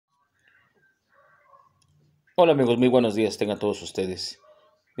Hola amigos, muy buenos días tengan todos ustedes.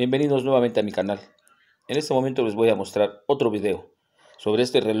 Bienvenidos nuevamente a mi canal. En este momento les voy a mostrar otro video sobre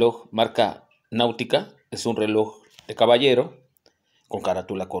este reloj marca Nautica. Es un reloj de caballero con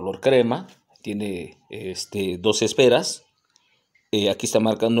carátula color crema. Tiene 12 esferas. Aquí está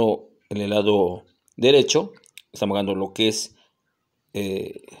marcando en el lado derecho. Está marcando lo que es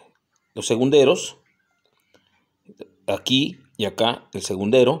eh, los segunderos. Aquí y acá el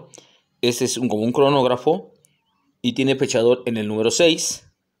segundero. Este es como un cronógrafo y tiene fechador en el número 6.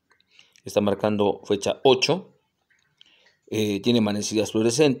 Está marcando fecha 8. Tiene manecillas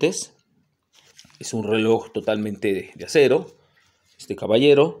fluorescentes. Es un reloj totalmente de acero. Este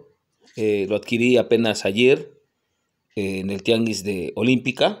caballero lo adquirí apenas ayer en el tianguis de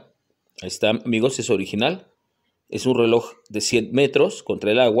Olímpica. Ahí está, amigos, es original. Es un reloj de 100 metros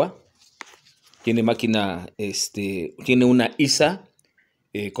contra el agua. Tiene máquina, tiene una ISA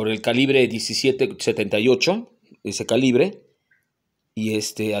con el calibre 1778, ese calibre. Y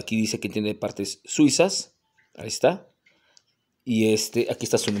aquí dice que tiene partes suizas. Ahí está. Y aquí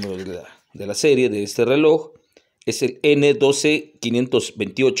está su número de la serie de este reloj. Es el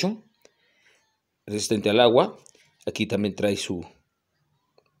N12528, resistente al agua. Aquí también trae su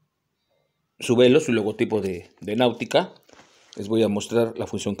velo, su logotipo de náutica. Les voy a mostrar la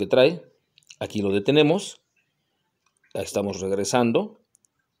función que trae. Aquí lo detenemos. Ahí estamos regresando.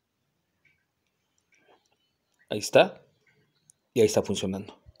 Ahí está. Y ahí está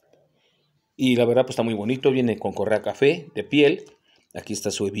funcionando. Y la verdad pues está muy bonito. Viene con correa café de piel. Aquí está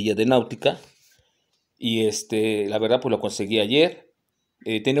su hebilla de náutica. Y la verdad pues lo conseguí ayer.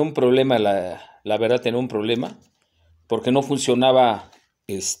 Tenía un problema, la verdad tenía un problema. Porque no funcionaba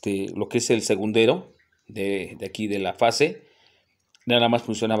lo que es el segundero de aquí de la fase. Nada más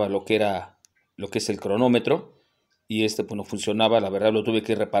funcionaba lo que es el cronómetro. Y pues no funcionaba, la verdad lo tuve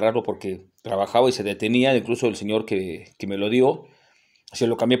que repararlo porque trabajaba y se detenía. Incluso el señor que me lo dio, se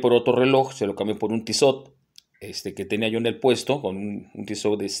lo cambié por otro reloj, se lo cambié por un Tissot que tenía yo en el puesto, con un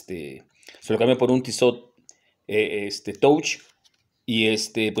Tissot, se lo cambié por un Tissot Touch. Y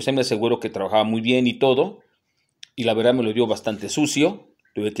pues él me aseguró que trabajaba muy bien y todo. Y la verdad me lo dio bastante sucio.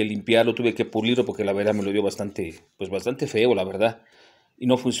 Tuve que limpiarlo, tuve que pulirlo porque la verdad me lo dio bastante, pues bastante feo, la verdad. Y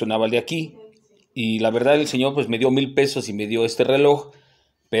no funcionaba el de aquí. Y la verdad el señor pues me dio 1,000 pesos y me dio este reloj.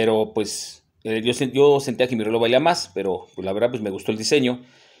 Pero pues yo sentía que mi reloj valía más, pero pues, la verdad pues me gustó el diseño.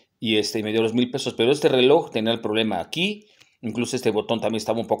 Y me dio los 1,000 pesos. Pero este reloj tenía el problema aquí. Incluso este botón también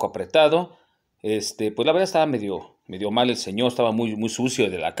estaba un poco apretado. Pues la verdad estaba medio mal el señor. Estaba muy, muy sucio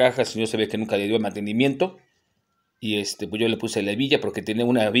de la caja. El señor se ve que nunca le dio mantenimiento. Y pues yo le puse la hebilla porque tenía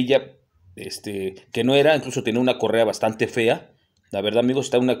una hebilla que no era, incluso tenía una correa bastante fea. La verdad, amigos,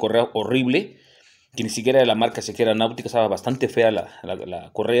 está una correa horrible, que ni siquiera de la marca siquiera náutica, estaba bastante fea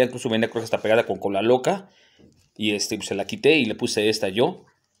la correa, incluso venía creo que está pegada con cola loca. Y pues se la quité y le puse esta yo.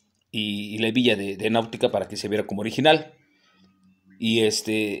 Y la hebilla de náutica para que se viera como original. Y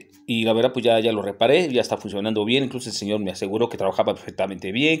la verdad, pues ya lo reparé, ya está funcionando bien. Incluso el señor me aseguró que trabajaba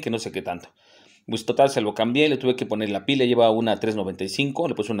perfectamente bien, que no sé qué tanto. Pues total, se lo cambié, le tuve que poner la pila, lleva una 395,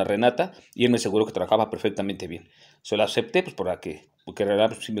 le puse una Renata y él me aseguró que trabajaba perfectamente bien. Se lo acepté, pues porque en realidad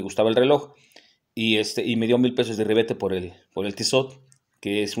pues, sí me gustaba el reloj. Y me dio 1,000 pesos de ribete por el Tissot,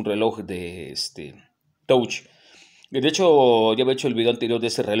 que es un reloj de Touch. De hecho, ya había hecho el video anterior de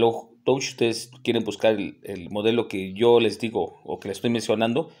ese reloj Touch. Ustedes quieren buscar el modelo que yo les digo o que les estoy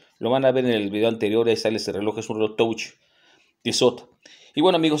mencionando, lo van a ver en el video anterior. Ahí sale ese reloj, es un reloj Touch Tissot. Y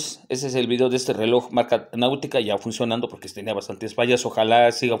bueno amigos, ese es el video de este reloj marca náutica ya funcionando porque tenía bastantes fallas.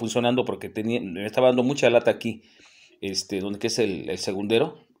 Ojalá siga funcionando porque me estaba dando mucha lata aquí, donde que es el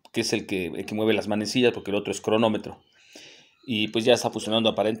segundero, que es el que mueve las manecillas, porque el otro es cronómetro. Y pues ya está funcionando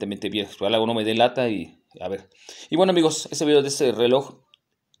aparentemente bien. Ojalá no me dé lata y a ver. Y bueno amigos, ese video de este reloj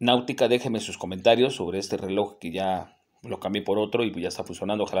náutica, déjenme sus comentarios sobre este reloj que ya lo cambié por otro y ya está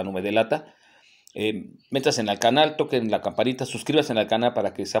funcionando. Ojalá no me dé lata. Métanse en el canal, toquen la campanita, suscríbanse al canal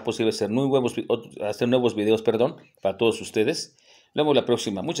para que sea posible hacer nuevos videos, para todos ustedes. Nos vemos la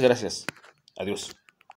próxima. Muchas gracias. Adiós.